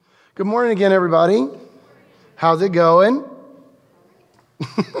Good morning again, everybody. How's it going?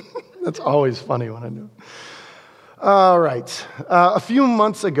 That's always funny when I do it. All right. A few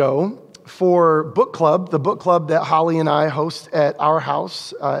months ago, for book club, the book club that Holly and I host at our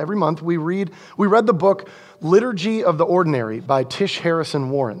house every month, we read the book Liturgy of the Ordinary by Tish Harrison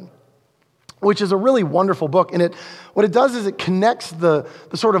Warren, which is a really wonderful book. And what it does is it connects the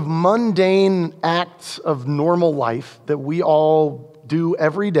sort of mundane acts of normal life that we all do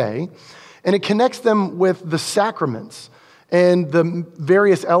every day, and it connects them with the sacraments and the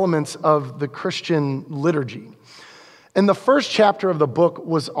various elements of the Christian liturgy. And the first chapter of the book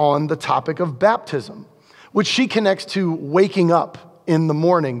was on the topic of baptism, which she connects to waking up in the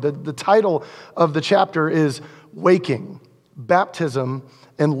morning. The title of the chapter is Waking, Baptism,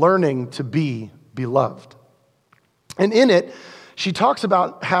 and Learning to be Beloved. And in it, she talks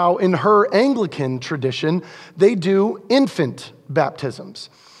about how in her Anglican tradition, they do infant baptisms.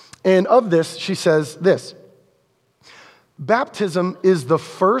 And of this, she says this: baptism is the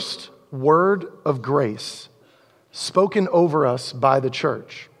first word of grace spoken over us by the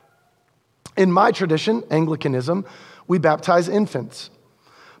church. In my tradition, Anglicanism, we baptize infants.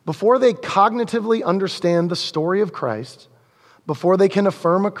 Before they cognitively understand the story of Christ, before they can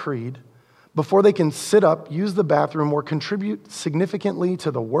affirm a creed, before they can sit up, use the bathroom, or contribute significantly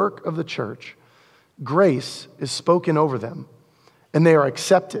to the work of the church, grace is spoken over them, and they are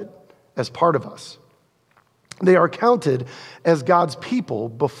accepted as part of us. They are counted as God's people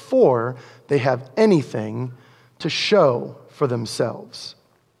before they have anything to show for themselves.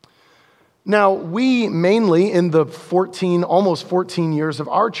 Now, we mainly, in the almost 14 years of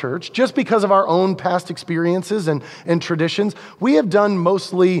our church, just because of our own past experiences and traditions, we have done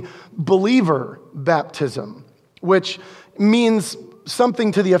mostly believer baptism, which means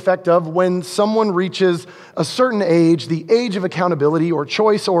something to the effect of when someone reaches a certain age, the age of accountability or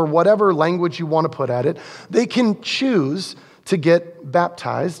choice or whatever language you want to put at it, they can choose to get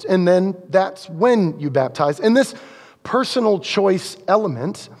baptized, and then that's when you baptize. And this personal choice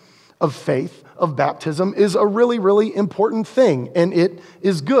element of faith, of baptism, is a really, really important thing, and it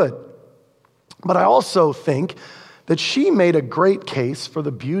is good. But I also think that she made a great case for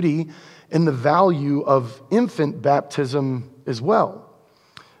the beauty and the value of infant baptism as well.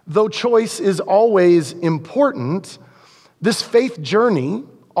 Though choice is always important, this faith journey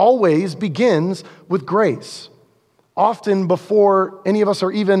always begins with grace, often before any of us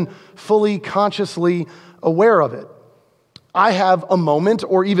are even fully consciously aware of it. I have a moment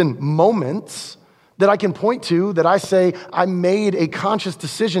or even moments that I can point to that I say I made a conscious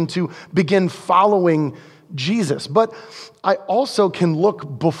decision to begin following Jesus. But I also can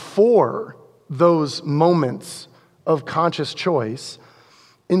look before those moments of conscious choice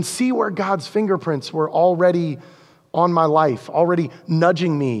and see where God's fingerprints were already on my life, already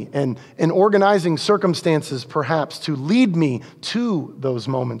nudging me and organizing circumstances perhaps to lead me to those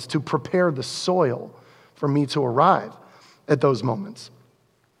moments, to prepare the soil for me to arrive at those moments.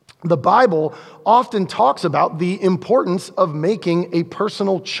 The Bible often talks about the importance of making a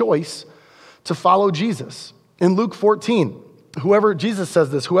personal choice to follow Jesus. In Luke 14, Jesus says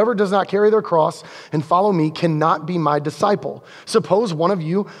this: whoever does not carry their cross and follow me cannot be my disciple. Suppose one of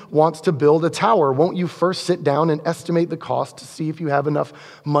you wants to build a tower. Won't you first sit down and estimate the cost to see if you have enough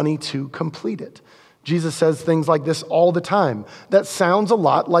money to complete it? Jesus says things like this all the time. That sounds a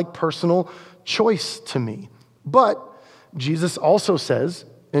lot like personal choice to me. But Jesus also says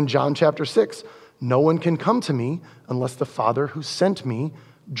in John chapter 6, no one can come to me unless the Father who sent me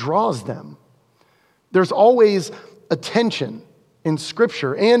draws them. There's always a tension in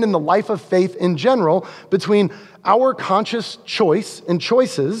Scripture and in the life of faith in general between our conscious choice and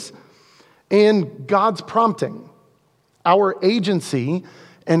choices and God's prompting, our agency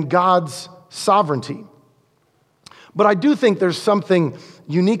and God's sovereignty. But I do think there's something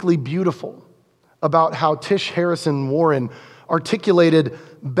uniquely beautiful about how Tish Harrison Warren articulated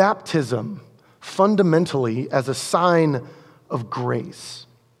baptism fundamentally as a sign of grace.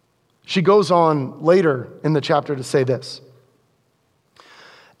 She goes on later in the chapter to say this: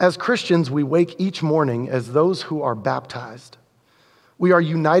 as Christians, we wake each morning as those who are baptized. We are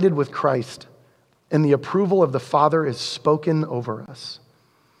united with Christ, and the approval of the Father is spoken over us.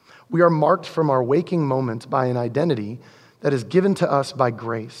 We are marked from our waking moments by an identity that is given to us by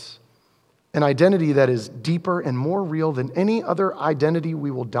grace, an identity that is deeper and more real than any other identity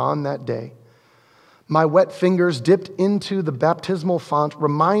we will don that day. My wet fingers dipped into the baptismal font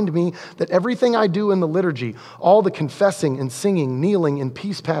remind me that everything I do in the liturgy, all the confessing and singing, kneeling and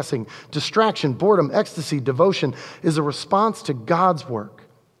peace passing, distraction, boredom, ecstasy, devotion, is a response to God's work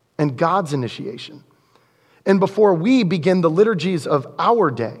and God's initiation. And before we begin the liturgies of our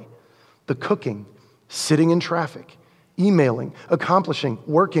day, the cooking, sitting in traffic, emailing, accomplishing,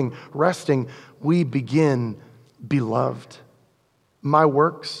 working, resting, we begin, beloved. My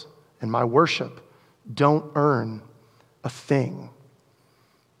works and my worship don't earn a thing.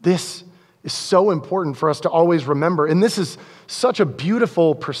 This is so important for us to always remember, and this is such a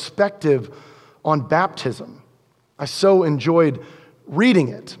beautiful perspective on baptism. I so enjoyed reading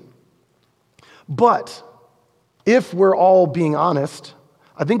it. But if we're all being honest,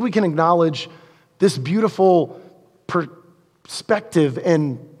 I think we can acknowledge this beautiful perspective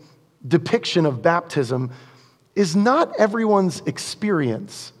and depiction of baptism is not everyone's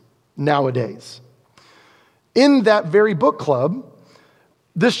experience nowadays. In that very book club,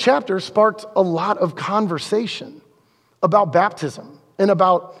 this chapter sparked a lot of conversation about baptism and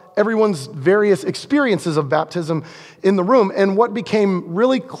about everyone's various experiences of baptism in the room. And what became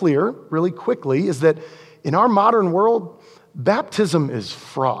really clear really quickly is that in our modern world, baptism is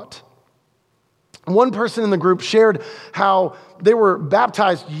fraught. One person in the group shared how they were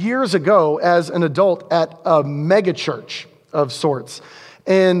baptized years ago as an adult at a megachurch of sorts.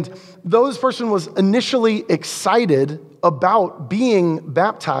 And those person was initially excited about being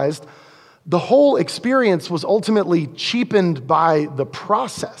baptized. The whole experience was ultimately cheapened by the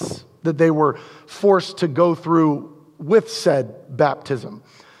process that they were forced to go through with said baptism.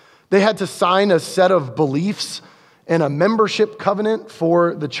 They had to sign a set of beliefs and a membership covenant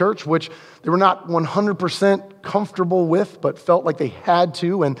for the church, which they were not 100% comfortable with, but felt like they had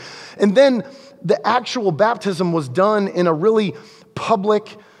to. And then the actual baptism was done in a really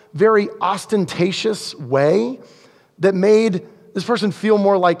public, very ostentatious way that made this person feel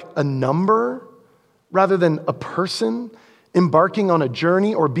more like a number rather than a person embarking on a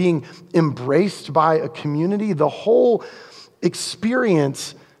journey or being embraced by a community. The whole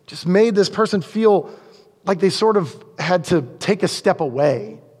experience just made this person feel like they sort of had to take a step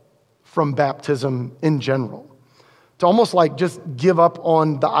away from baptism in general, to almost like just give up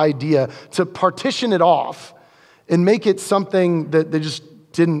on the idea, to partition it off and make it something that they just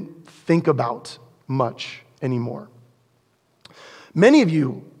didn't think about much anymore. Many of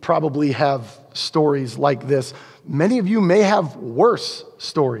you probably have stories like this. Many of you may have worse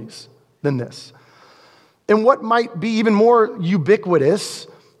stories than this. And what might be even more ubiquitous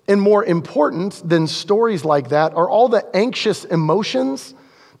and more important than stories like that are all the anxious emotions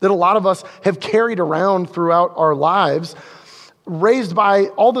that a lot of us have carried around throughout our lives, raised by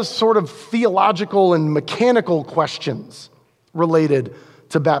all the sort of theological and mechanical questions related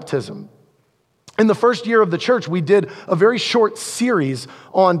to baptism. In the first year of the church, we did a very short series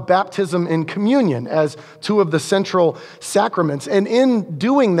on baptism and communion as two of the central sacraments. And in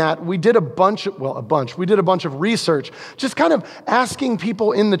doing that, we did a bunch of research, just kind of asking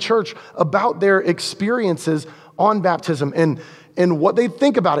people in the church about their experiences on baptism and what they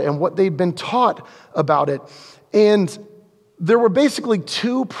think about it and what they've been taught about it. And there were basically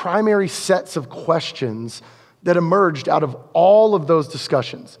two primary sets of questions that emerged out of all of those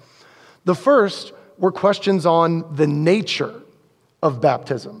discussions. The first were questions on the nature of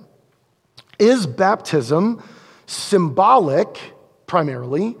baptism. Is baptism symbolic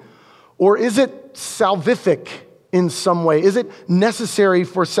primarily, or is it salvific in some way? Is it necessary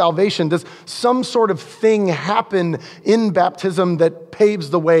for salvation? Does some sort of thing happen in baptism that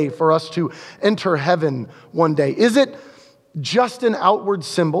paves the way for us to enter heaven one day? Is it just an outward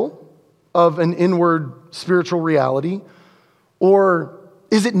symbol of an inward spiritual reality, or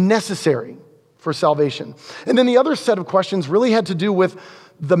is it necessary for salvation? And then the other set of questions really had to do with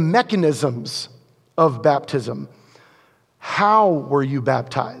the mechanisms of baptism. How were you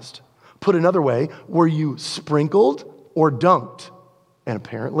baptized? Put another way, were you sprinkled or dunked? And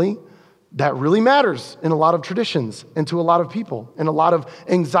apparently, that really matters in a lot of traditions and to a lot of people. And a lot of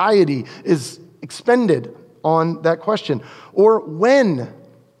anxiety is expended on that question. Or when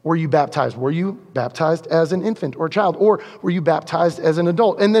were you baptized? Were you baptized as an infant or a child? Or were you baptized as an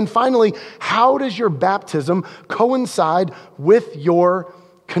adult? And then finally, how does your baptism coincide with your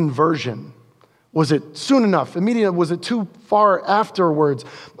conversion? Was it soon enough, immediate? Was it too far afterwards?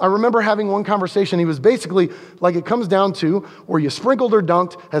 I remember having one conversation. He was basically like, it comes down to, were you sprinkled or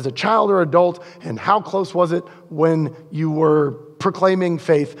dunked as a child or adult? And how close was it when you were proclaiming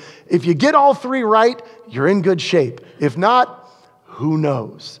faith? If you get all three right, you're in good shape. If not, who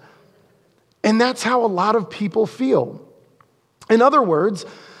knows? And that's how a lot of people feel. In other words,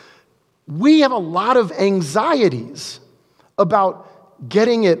 we have a lot of anxieties about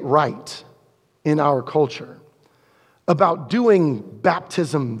getting it right in our culture, about doing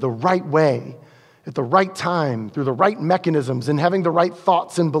baptism the right way, at the right time, through the right mechanisms, and having the right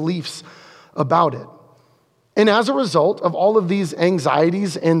thoughts and beliefs about it. And as a result of all of these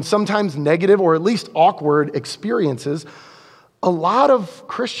anxieties and sometimes negative or at least awkward experiences, a lot of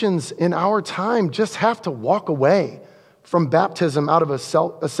Christians in our time just have to walk away from baptism out of a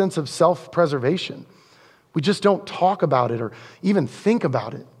sense of self-preservation. We just don't talk about it or even think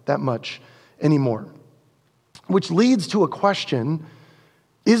about it that much anymore. Which leads to a question,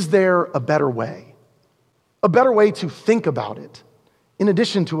 is there a better way? A better way to think about it, in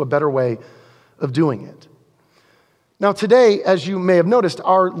addition to a better way of doing it. Now today, as you may have noticed,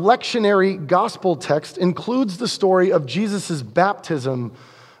 our lectionary gospel text includes the story of Jesus' baptism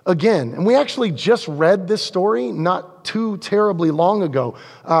again. And we actually just read this story not too terribly long ago.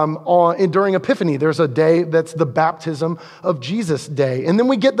 During Epiphany, there's a day that's the baptism of Jesus Day. And then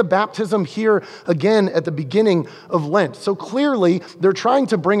we get the baptism here again at the beginning of Lent. So clearly, they're trying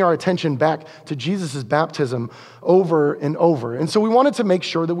to bring our attention back to Jesus' baptism over and over. And so we wanted to make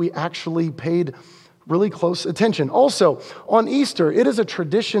sure that we actually paid really close attention. Also, on Easter, it is a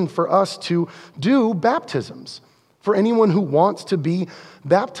tradition for us to do baptisms for anyone who wants to be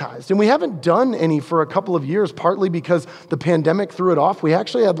baptized. And we haven't done any for a couple of years, partly because the pandemic threw it off. We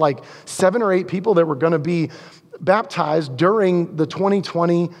actually had like 7 or 8 people that were going to be baptized during the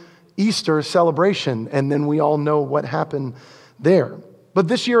 2020 Easter celebration, and then we all know what happened there. But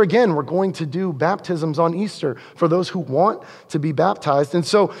this year, again, we're going to do baptisms on Easter for those who want to be baptized. And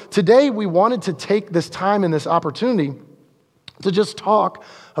so today we wanted to take this time and this opportunity to just talk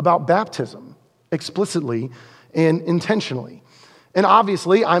about baptism explicitly and intentionally. And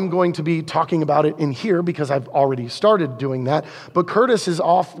obviously, I'm going to be talking about it in here because I've already started doing that. But Curtis is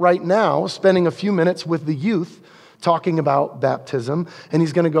off right now, spending a few minutes with the youth talking about baptism, and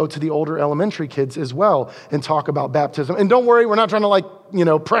he's going to go to the older elementary kids as well and talk about baptism. And don't worry, we're not trying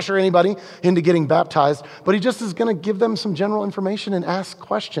to pressure anybody into getting baptized, but he just is going to give them some general information and ask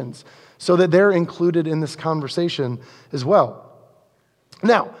questions so that they're included in this conversation as well.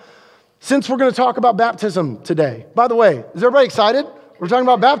 Now, since we're going to talk about baptism today, by the way, is everybody excited? We're talking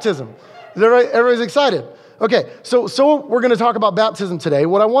about baptism. Everybody's excited? Okay, so we're going to talk about baptism today.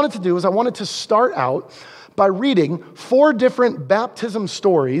 What I wanted to do is I wanted to start out by reading 4 different baptism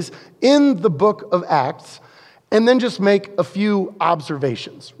stories in the book of Acts, and then just make a few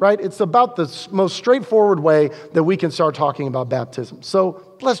observations, right? It's about the most straightforward way that we can start talking about baptism.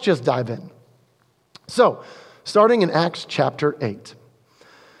 So let's just dive in. So, starting in Acts chapter 8.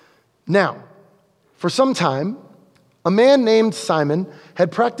 Now, for some time, a man named Simon had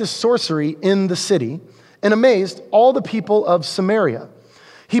practiced sorcery in the city and amazed all the people of Samaria.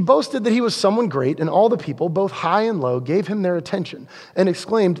 He boasted that he was someone great, and all the people, both high and low, gave him their attention and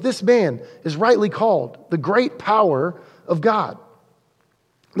exclaimed, "This man is rightly called the great power of God."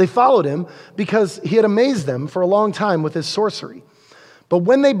 They followed him because he had amazed them for a long time with his sorcery. But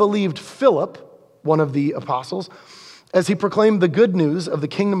when they believed Philip, one of the apostles, as he proclaimed the good news of the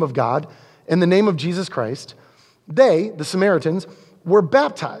kingdom of God in the name of Jesus Christ, they, the Samaritans, were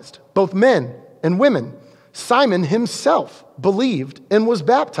baptized, both men and women. Simon himself believed and was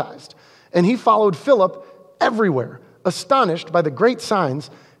baptized, and he followed Philip everywhere, astonished by the great signs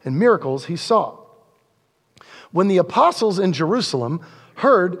and miracles he saw. When the apostles in Jerusalem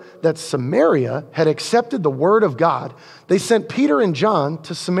heard that Samaria had accepted the word of God, they sent Peter and John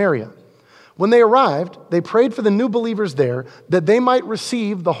to Samaria. When they arrived, they prayed for the new believers there that they might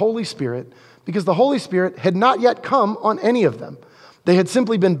receive the Holy Spirit, because the Holy Spirit had not yet come on any of them. They had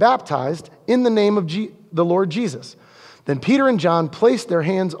simply been baptized in the name of the Lord Jesus. Then Peter and John placed their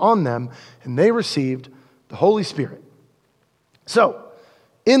hands on them, and they received the Holy Spirit. So,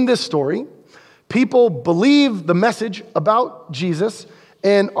 in this story, people believe the message about Jesus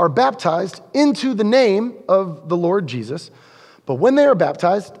and are baptized into the name of the Lord Jesus. But when they are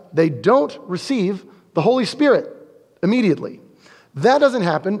baptized, they don't receive the Holy Spirit immediately. That doesn't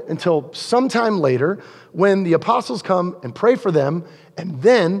happen until sometime later when the apostles come and pray for them, and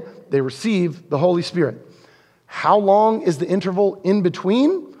then they receive the Holy Spirit. How long is the interval in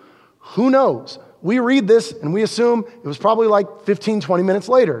between? Who knows? We read this and we assume it was probably like 15, 20 minutes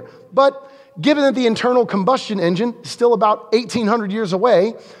later. But given that the internal combustion engine is still about 1,800 years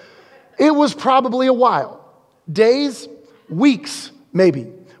away, it was probably a while. Days, weeks,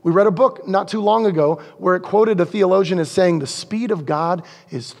 maybe. We read a book not too long ago where it quoted a theologian as saying the speed of God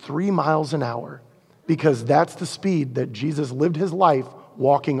is 3 miles an hour, because that's the speed that Jesus lived his life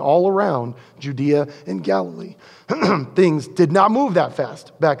walking all around Judea and Galilee. Things did not move that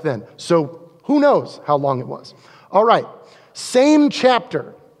fast back then. So who knows how long it was. All right, same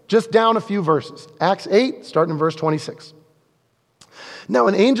chapter, just down a few verses. Acts 8, starting in verse 26. Now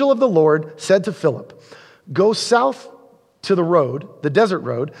an angel of the Lord said to Philip, "Go south to the road, the desert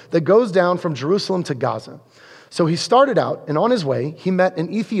road, that goes down from Jerusalem to Gaza. So he started out, and on his way, he met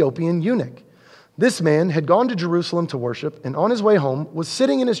an Ethiopian eunuch. This man had gone to Jerusalem to worship, and on his way home was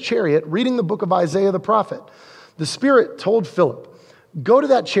sitting in his chariot reading the book of Isaiah the prophet. The Spirit told Philip, "Go to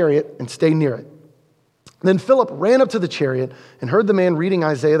that chariot and stay near it." Then Philip ran up to the chariot and heard the man reading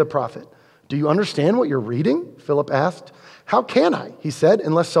Isaiah the prophet. "Do you understand what you're reading?" Philip asked. "How can I," he said,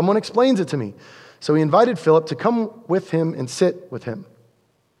 "unless someone explains it to me?" So he invited Philip to come with him and sit with him.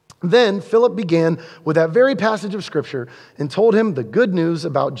 Then Philip began with that very passage of Scripture and told him the good news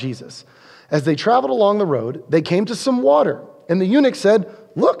about Jesus. As they traveled along the road, they came to some water, and the eunuch said,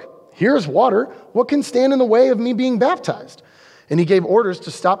 "Look, here's water. What can stand in the way of me being baptized?" And he gave orders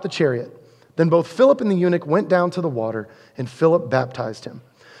to stop the chariot. Then both Philip and the eunuch went down to the water, and Philip baptized him.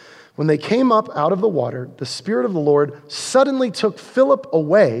 When they came up out of the water, the Spirit of the Lord suddenly took Philip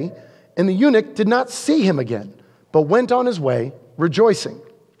away, and the eunuch did not see him again, but went on his way rejoicing.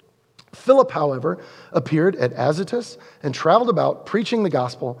 Philip, however, appeared at Azotus and traveled about preaching the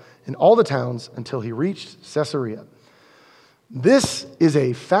gospel in all the towns until he reached Caesarea. This is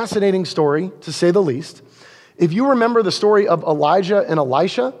a fascinating story, to say the least. If you remember the story of Elijah and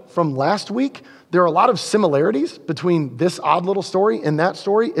Elisha from last week, there are a lot of similarities between this odd little story and that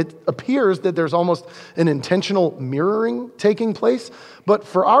story. It appears that there's almost an intentional mirroring taking place. But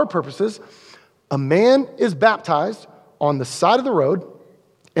for our purposes, a man is baptized on the side of the road,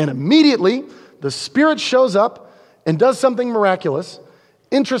 and immediately the Spirit shows up and does something miraculous.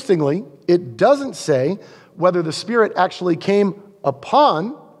 Interestingly, it doesn't say whether the Spirit actually came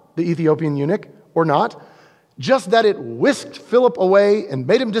upon the Ethiopian eunuch or not, just that it whisked Philip away and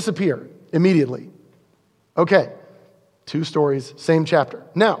made him disappear immediately. Okay, two stories, same chapter.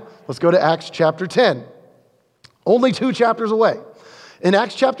 Now, let's go to Acts chapter 10. Only 2 chapters away. In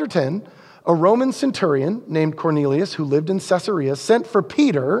Acts chapter 10, a Roman centurion named Cornelius, who lived in Caesarea, sent for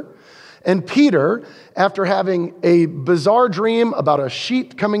Peter. And Peter, after having a bizarre dream about a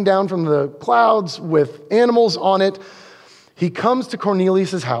sheep coming down from the clouds with animals on it, he comes to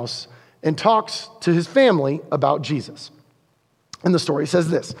Cornelius' house and talks to his family about Jesus. And the story says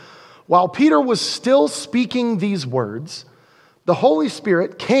this: while Peter was still speaking these words, the Holy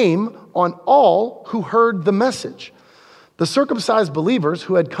Spirit came on all who heard the message. The circumcised believers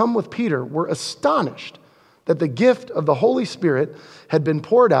who had come with Peter were astonished that the gift of the Holy Spirit had been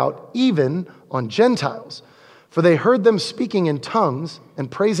poured out even on Gentiles, for they heard them speaking in tongues and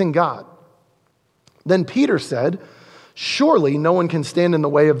praising God. Then Peter said, "Surely no one can stand in the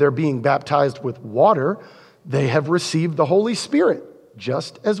way of their being baptized with water. They have received the Holy Spirit,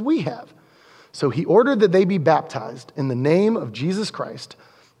 just as we have." So he ordered that they be baptized in the name of Jesus Christ.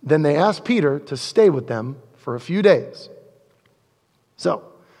 Then they asked Peter to stay with them for a few days. So,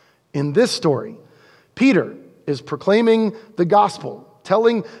 in this story, Peter is proclaiming the gospel,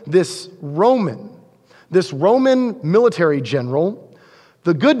 telling this Roman military general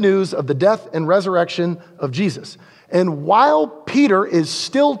the good news of the death and resurrection of Jesus. And while Peter is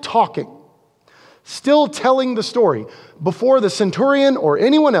still talking, still telling the story, before the centurion or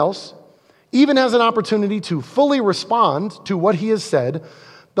anyone else even has an opportunity to fully respond to what he has said,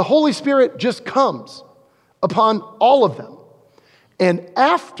 the Holy Spirit just comes upon all of them. And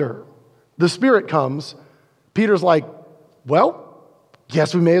after the Spirit comes, Peter's like, well,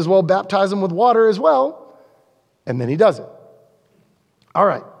 guess we may as well baptize them with water as well. And then he does it. All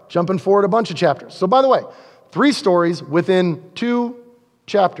right, jumping forward a bunch of chapters. So by the way, 3 stories within 2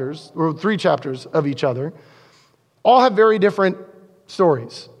 chapters, or 3 chapters of each other, all have very different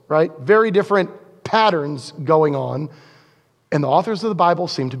stories, right? Very different patterns going on. And the authors of the Bible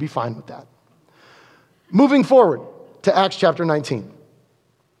seem to be fine with that. Moving forward to Acts chapter 19.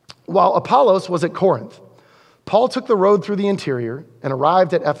 While Apollos was at Corinth, Paul took the road through the interior and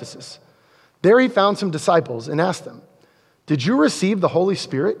arrived at Ephesus. There he found some disciples and asked them, "Did you receive the Holy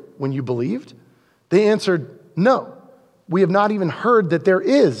Spirit when you believed?" They answered, "No, we have not even heard that there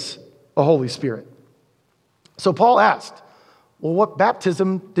is a Holy Spirit." So Paul asked, "Well, what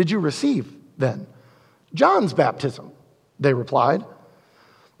baptism did you receive then?" "John's baptism," they replied.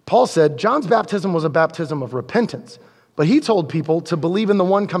 Paul said, "John's baptism was a baptism of repentance, but he told people to believe in the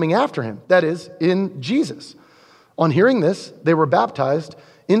one coming after him, that is, in Jesus." On hearing this, they were baptized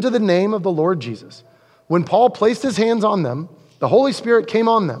into the name of the Lord Jesus. When Paul placed his hands on them, the Holy Spirit came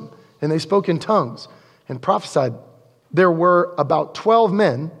on them, and they spoke in tongues and prophesied. There were about 12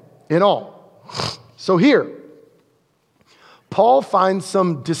 men in all. So here, Paul finds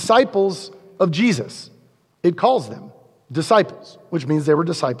some disciples of Jesus. It calls them disciples, which means they were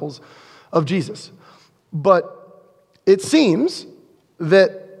disciples of Jesus. But it seems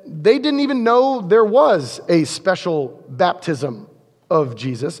that they didn't even know there was a special baptism of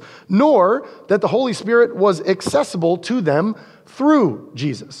Jesus, nor that the Holy Spirit was accessible to them through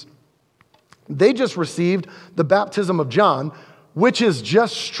Jesus. They just received the baptism of John, which is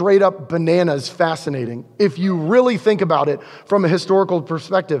just straight up bananas fascinating if you really think about it from a historical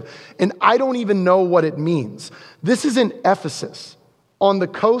perspective. And I don't even know what it means. This is in Ephesus, on the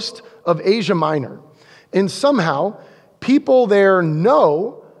coast of Asia Minor. And somehow, people there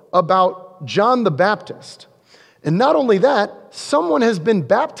know about John the Baptist. And not only that, someone has been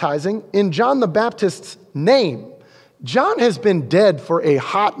baptizing in John the Baptist's name. John has been dead for a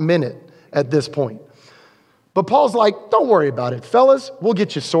hot minute at this point. But Paul's like, don't worry about it, fellas. We'll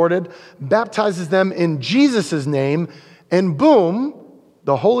get you sorted. Baptizes them in Jesus' name. And boom,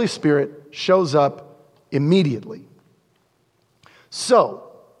 the Holy Spirit shows up immediately.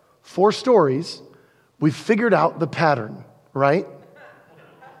 So, 4 stories, we've figured out the pattern, right?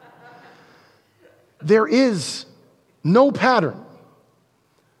 There is no pattern.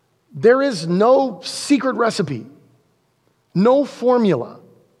 There is no secret recipe, no formula,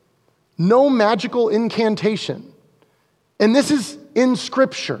 no magical incantation. And this is in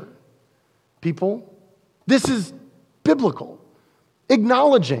Scripture, people. This is biblical,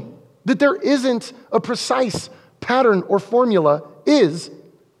 acknowledging that there isn't a precise pattern or formula is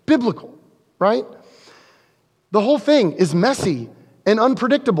biblical, right? The whole thing is messy and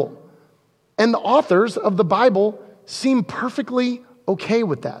unpredictable. And the authors of the Bible seem perfectly okay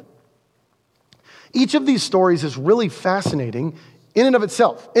with that. Each of these stories is really fascinating in and of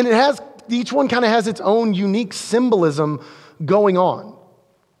itself. And each one kind of has its own unique symbolism going on.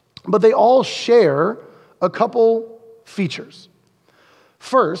 But they all share a couple features.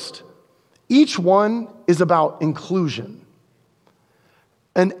 First, each one is about inclusion.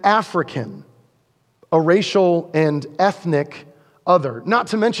 An African, a racial and ethnic other, not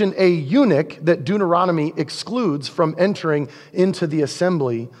to mention a eunuch that Deuteronomy excludes from entering into the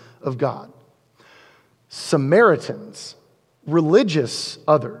assembly of God. Samaritans, religious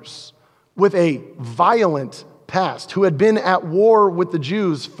others with a violent past who had been at war with the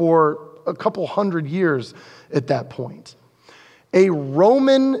Jews for a couple hundred years at that point. A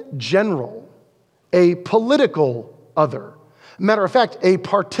Roman general, a political other. Matter of fact, a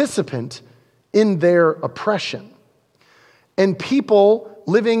participant in their oppression. And people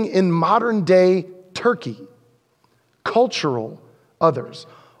living in modern day Turkey, cultural others.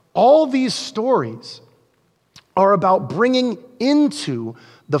 All these stories are about bringing into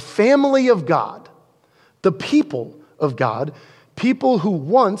the family of God, the people of God, people who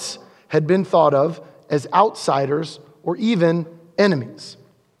once had been thought of as outsiders or even enemies.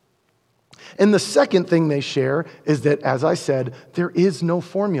 And the second thing they share is that, as I said, there is no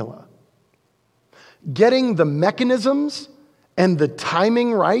formula. Getting the mechanisms and the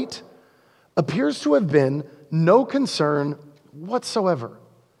timing right appears to have been no concern whatsoever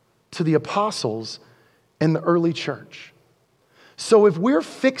to the apostles and the early church. So if we're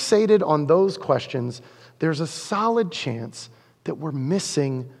fixated on those questions, there's a solid chance that we're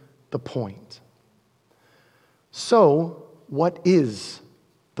missing the point. So, what is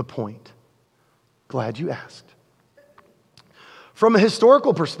the point? Glad you asked. From a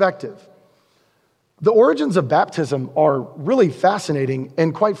historical perspective, the origins of baptism are really fascinating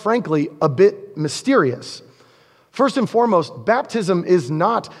and, quite frankly, a bit mysterious. First and foremost, baptism is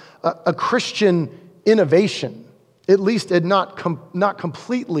not a Christian innovation, at least it not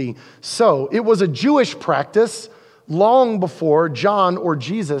completely so. It was a Jewish practice long before John or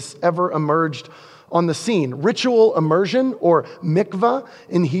Jesus ever emerged on the scene. Ritual immersion, or mikvah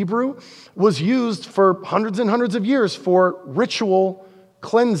in Hebrew, was used for hundreds and hundreds of years for ritual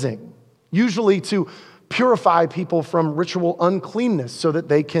cleansing, usually to purify people from ritual uncleanness so that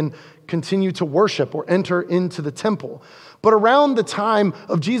they can continue to worship or enter into the temple. But around the time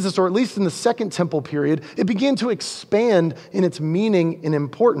of Jesus, or at least in the Second Temple period, it began to expand in its meaning and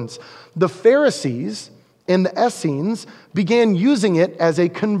importance. The Pharisees and the Essenes began using it as a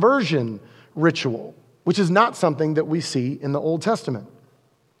conversion ritual, which is not something that we see in the Old Testament.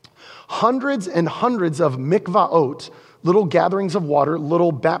 Hundreds and hundreds of mikvaot, little gatherings of water,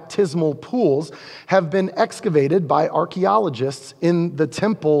 little baptismal pools, have been excavated by archaeologists in the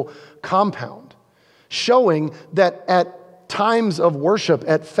temple compound, showing that at times of worship,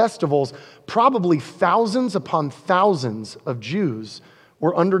 at festivals, probably thousands upon thousands of Jews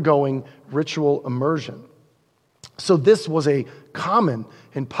were undergoing ritual immersion. So this was a common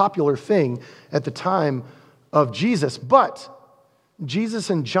and popular thing at the time of Jesus. But Jesus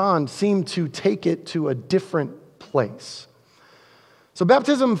and John seem to take it to a different place. So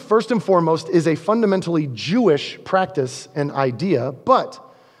baptism, first and foremost, is a fundamentally Jewish practice and idea, but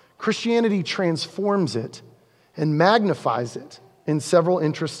Christianity transforms it and magnifies it in several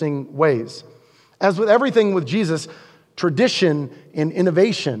interesting ways. As with everything with Jesus, tradition and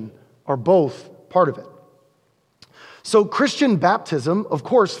innovation are both part of it. So Christian baptism, of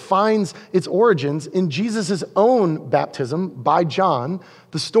course, finds its origins in Jesus' own baptism by John,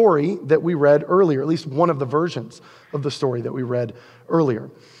 the story that we read earlier, at least one of the versions of the story that we read earlier.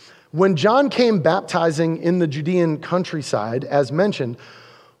 When John came baptizing in the Judean countryside, as mentioned,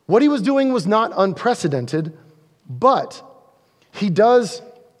 what he was doing was not unprecedented, but he does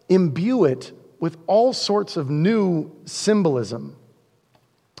imbue it with all sorts of new symbolism.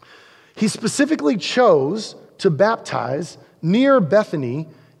 He specifically chose to baptize near Bethany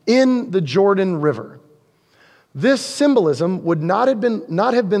in the Jordan River. This symbolism would not have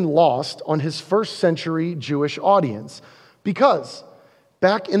been lost on his first century Jewish audience, because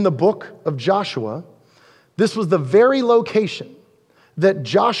back in the book of Joshua, this was the very location that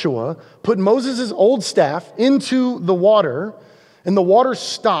Joshua put Moses' old staff into the water, and the water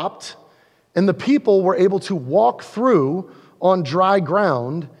stopped, and the people were able to walk through on dry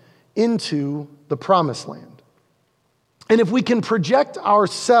ground into the promised land. And if we can project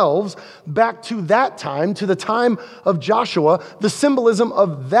ourselves back to that time, to the time of Joshua, the symbolism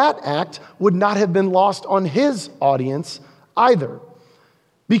of that act would not have been lost on his audience either.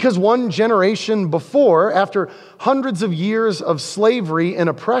 Because one generation before, after hundreds of years of slavery and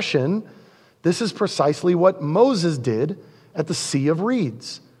oppression, this is precisely what Moses did at the Sea of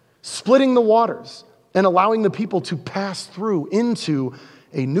Reeds, splitting the waters and allowing the people to pass through into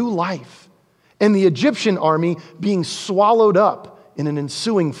a new life, and the Egyptian army being swallowed up in an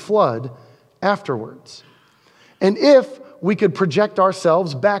ensuing flood afterwards. And if we could project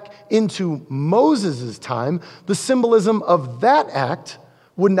ourselves back into Moses' time, the symbolism of that act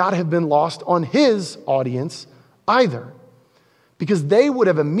would not have been lost on his audience either, because they would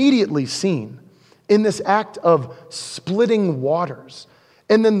have immediately seen in this act of splitting waters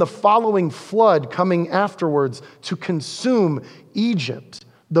and then the following flood coming afterwards to consume Egypt,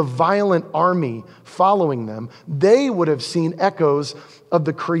 the violent army following them, they would have seen echoes of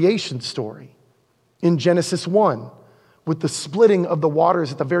the creation story in Genesis 1, with the splitting of the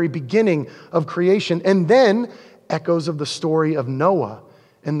waters at the very beginning of creation, and then echoes of the story of Noah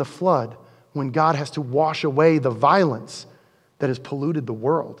and the flood, when God has to wash away the violence that has polluted the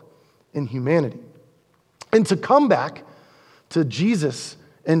world and humanity. And to come back to Jesus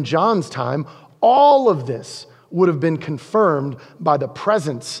and John's time, all of this would have been confirmed by the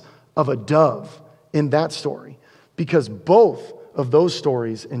presence of a dove in that story, because both of those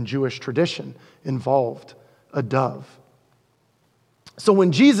stories in Jewish tradition involved a dove. So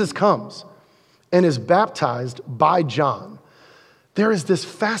when Jesus comes and is baptized by John, there is this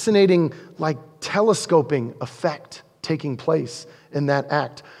fascinating, telescoping effect taking place in that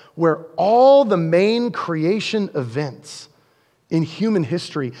act, where all the main creation events in human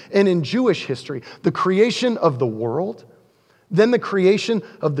history and in Jewish history, the creation of the world, then the creation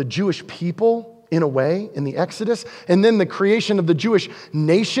of the Jewish people in a way in the Exodus, and then the creation of the Jewish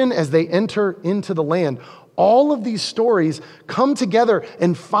nation as they enter into the land. All of these stories come together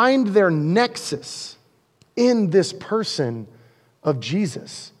and find their nexus in this person of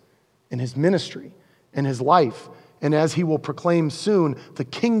Jesus, in his ministry and his life, and as he will proclaim soon, the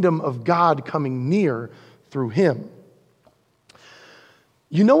kingdom of God coming near through him.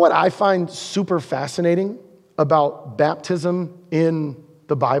 You know what I find super fascinating about baptism in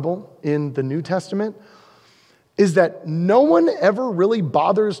the Bible, in the New Testament, is that no one ever really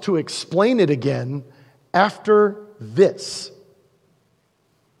bothers to explain it again after this.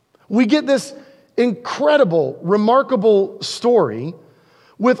 We get this incredible, remarkable story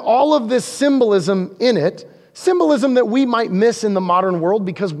with all of this symbolism in it, symbolism that we might miss in the modern world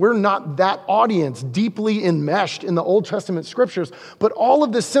because we're not that audience deeply enmeshed in the Old Testament scriptures, but all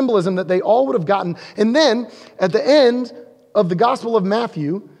of this symbolism that they all would have gotten. And then at the end of the Gospel of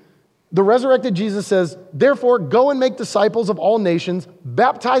Matthew, the resurrected Jesus says, "Therefore, go and make disciples of all nations,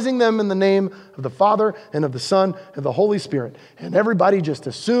 baptizing them in the name of the Father and of the Son and of the Holy Spirit." And everybody just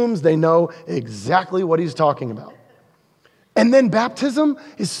assumes they know exactly what he's talking about. And then baptism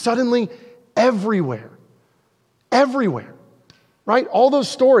is suddenly everywhere. Everywhere, right? All those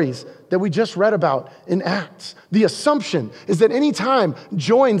stories that we just read about in Acts. The assumption is that any time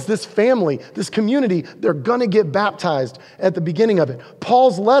joins this family, this community, they're going to get baptized at the beginning of it.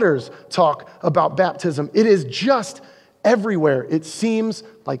 Paul's letters talk about baptism. It is just everywhere. It seems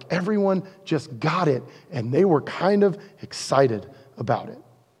like everyone just got it, and they were kind of excited about it.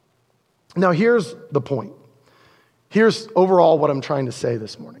 Now, here's the point. Here's overall what I'm trying to say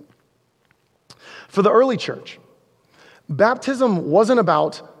this morning. For the early church, baptism wasn't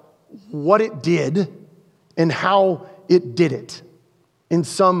about what it did and how it did it in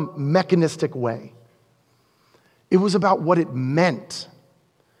some mechanistic way. It was about what it meant.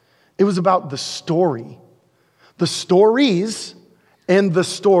 It was about the story, the stories and the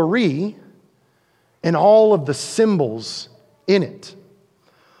story and all of the symbols in it.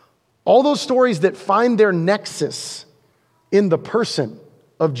 All those stories that find their nexus in the person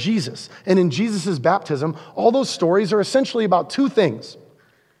of Jesus. And in Jesus' baptism, all those stories are essentially about two things: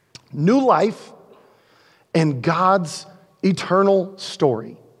 new life and God's eternal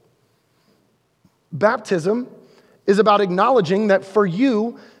story. Baptism is about acknowledging that for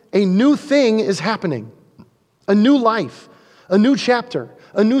you, a new thing is happening, a new life, a new chapter,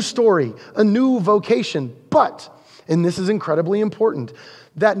 a new story, a new vocation. But, and this is incredibly important,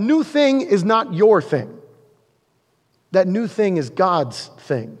 that new thing is not your thing. That new thing is God's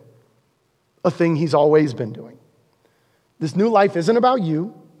thing, a thing He's always been doing. This new life isn't about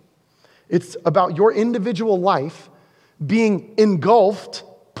you. It's about your individual life being engulfed,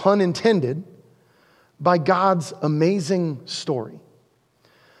 pun intended, by God's amazing story.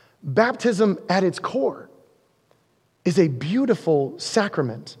 Baptism at its core is a beautiful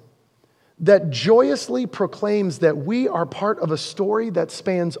sacrament that joyously proclaims that we are part of a story that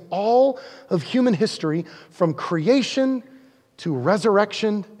spans all of human history, from creation to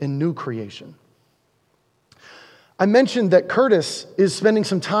resurrection and new creation. I mentioned that Curtis is spending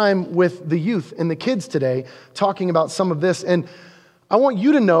some time with the youth and the kids today talking about some of this, and I want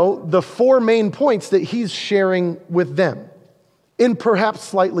you to know the 4 main points that he's sharing with them in perhaps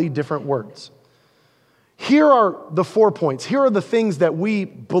slightly different words. Here are the 4 points. Here are the things that we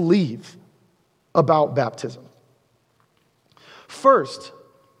believe about baptism. First,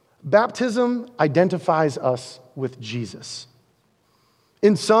 baptism identifies us with Jesus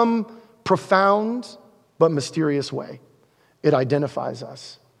in some profound but mysterious way. It identifies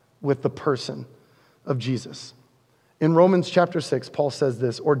us with the person of Jesus. In Romans chapter 6, Paul says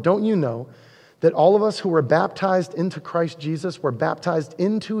this, "Or don't you know that all of us who were baptized into Christ Jesus were baptized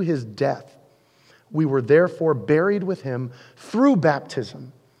into His death? We were therefore buried with Him through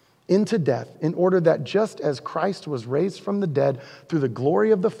baptism into death, in order that just as Christ was raised from the dead through the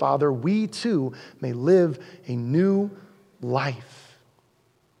glory of the Father, we too may live a new life."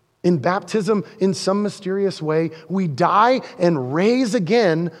 In baptism, in some mysterious way, we die and raise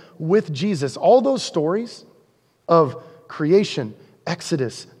again with Jesus. All those stories of creation,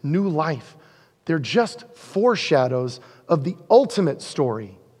 Exodus, new life, they're just foreshadows of the ultimate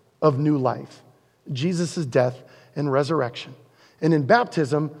story of new life, Jesus' death and resurrection. And in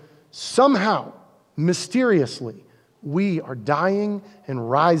baptism, somehow, mysteriously, we are dying and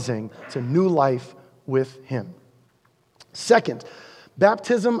rising to new life with Him. Second,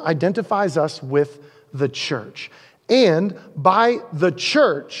 baptism identifies us with the church. And by the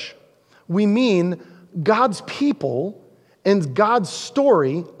church, we mean God's people and God's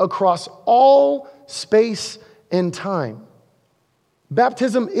story across all space and time.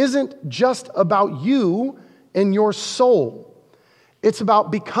 Baptism isn't just about you and your soul. It's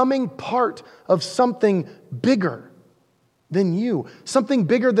about becoming part of something bigger than you, something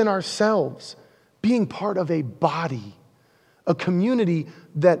bigger than ourselves, being part of a body, a community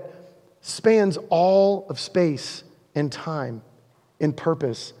that spans all of space and time in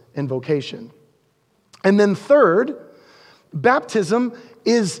purpose and vocation. And then third, baptism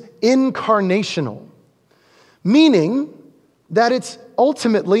is incarnational, meaning that it's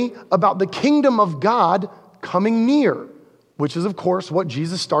ultimately about the kingdom of God coming near, which is, of course, what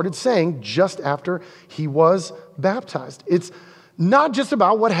Jesus started saying just after He was baptized. It's not just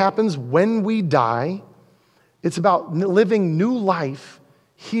about what happens when we die. It's about living new life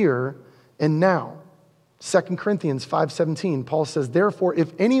here and now. 2 Corinthians 5:17, Paul says, "Therefore,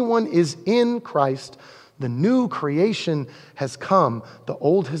 if anyone is in Christ, the new creation has come. The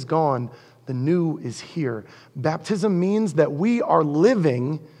old has gone. The new is here." Baptism means that we are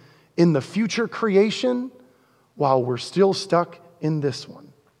living in the future creation while we're still stuck in this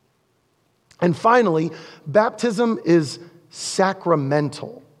one. And finally, baptism is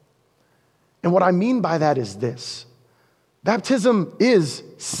sacramental. And what I mean by that is this: baptism is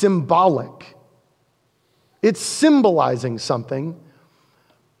symbolic. It's symbolizing something,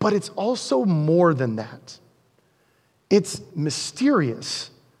 but it's also more than that. It's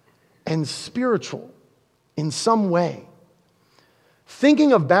mysterious and spiritual in some way.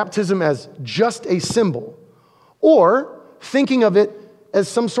 Thinking of baptism as just a symbol, or thinking of it as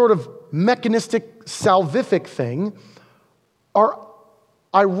some sort of mechanistic, salvific thing, are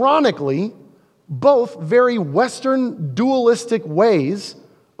ironically both very Western dualistic ways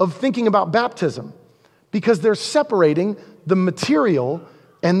of thinking about baptism, because they're separating the material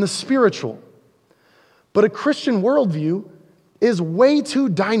and the spiritual. But a Christian worldview is way too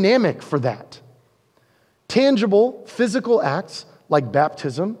dynamic for that. Tangible, physical acts like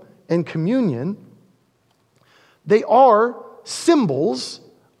baptism and communion, they are symbols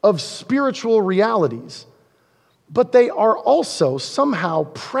of spiritual realities, but they are also somehow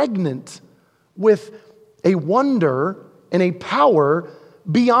pregnant with a wonder and a power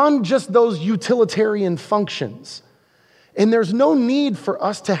beyond just those utilitarian functions. And there's no need for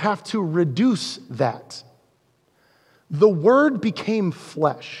us to have to reduce that. The Word became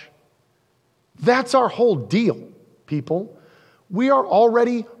flesh. That's our whole deal, people. We are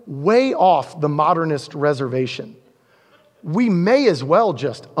already way off the modernist reservation. We may as well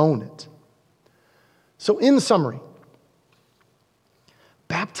just own it. So, in summary,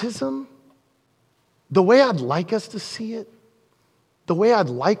 baptism, the way I'd like us to see it, the way I'd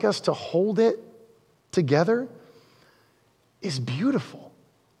like us to hold it together, is beautiful.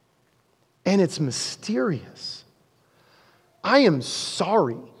 And it's mysterious. I am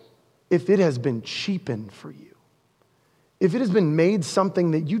sorry if it has been cheapened for you. If it has been made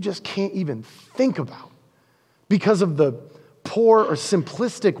something that you just can't even think about because of the poor or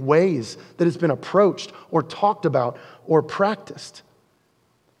simplistic ways that it's been approached or talked about or practiced.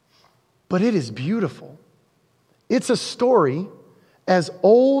 But it is beautiful. It's a story as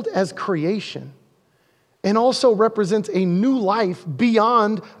old as creation and also represents a new life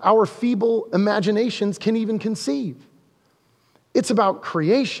beyond our feeble imaginations can even conceive. It's about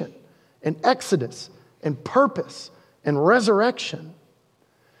creation and exodus and purpose and resurrection.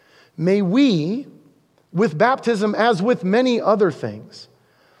 May we, with baptism as with many other things,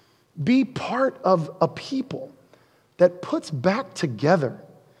 be part of a people that puts back together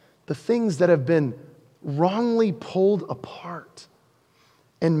the things that have been wrongly pulled apart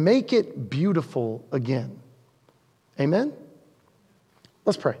and make it beautiful again. Amen?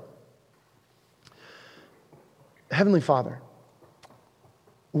 Let's pray. Heavenly Father,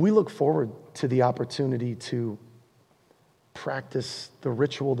 we look forward to the opportunity to practice the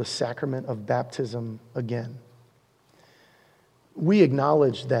ritual, the sacrament of baptism again. We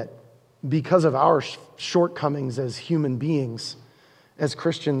acknowledge that because of our shortcomings as human beings, as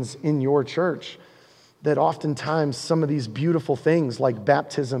Christians in your church, that oftentimes some of these beautiful things like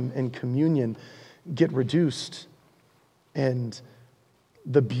baptism and communion get reduced and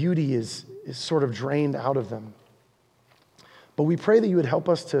the beauty is sort of drained out of them. But we pray that you would help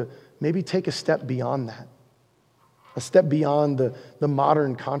us to maybe take a step beyond that, a step beyond the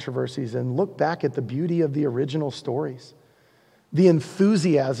modern controversies and look back at the beauty of the original stories, the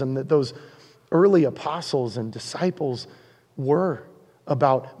enthusiasm that those early apostles and disciples were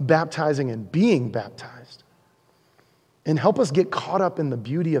about baptizing and being baptized. And help us get caught up in the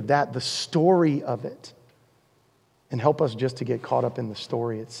beauty of that, the story of it. And help us just to get caught up in the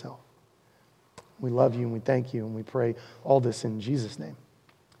story itself. We love you and we thank you and we pray all this in Jesus' name.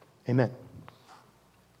 Amen.